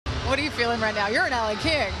What are you feeling right now? You're an LA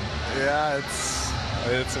King. Yeah,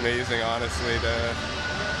 it's amazing, honestly.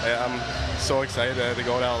 I'm so excited to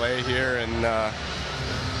go to LA here and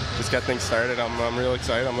just get things started. I'm real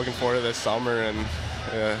excited. I'm looking forward to this summer, and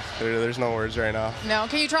there's no words right now. No,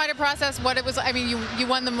 can you try to process what it was? I mean, you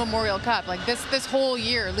won the Memorial Cup. Like this whole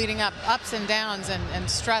year leading up, ups and downs and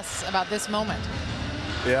stress about this moment.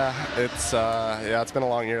 Yeah, it's been a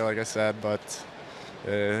long year, like I said, but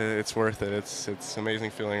it's worth it. It's an amazing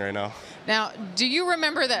feeling right now. Now, do you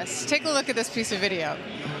remember this? Take a look at this piece of video.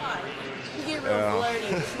 Hi, Gabriel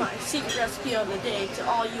Vilardi with my secret recipe of the day to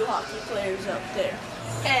all you hockey players out there.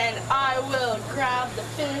 And I will grab the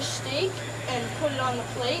finished steak and put it on the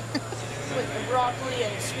plate with the broccoli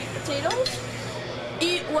and sweet potatoes.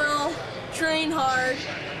 Eat well, train hard,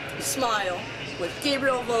 smile with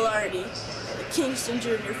Gabriel Vilardi, the Kingston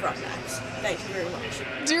Junior Frontenacs. Thank you very much.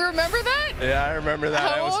 Do you remember that? Yeah, I remember that. How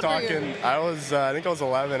I was old were talking. you? I think I was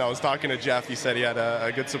 11. I was talking to Jeff. He said he had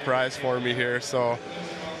a good surprise for me here. So,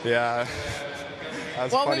 yeah.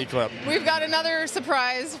 That's a funny clip. We've got another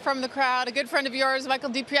surprise from the crowd. A good friend of yours, Michael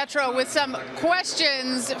DiPietro, with some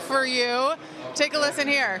questions for you. Take a listen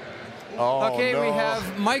here. Oh, okay, no. we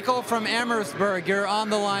have Michael from Amherstburg. You're on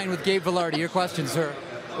the line with Gabe Vilardi. Your question, sir.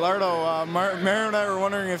 Lardo, Mario and I were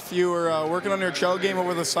wondering if you were working on your chow game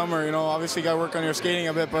over the summer. You know, obviously you got to work on your skating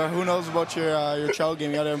a bit, but who knows about your chow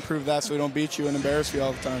game? You got to improve that so we don't beat you and embarrass you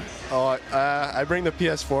all the time. Oh, I bring the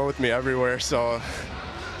PS4 with me everywhere, so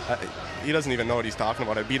he doesn't even know what he's talking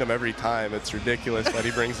about. I beat him every time. It's ridiculous that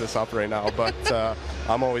he brings this up right now, but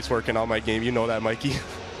I'm always working on my game. You know that, Mikey.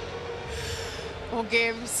 Well,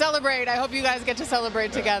 Gabe, celebrate. I hope you guys get to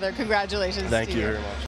celebrate together. Congratulations. Thank to you very much.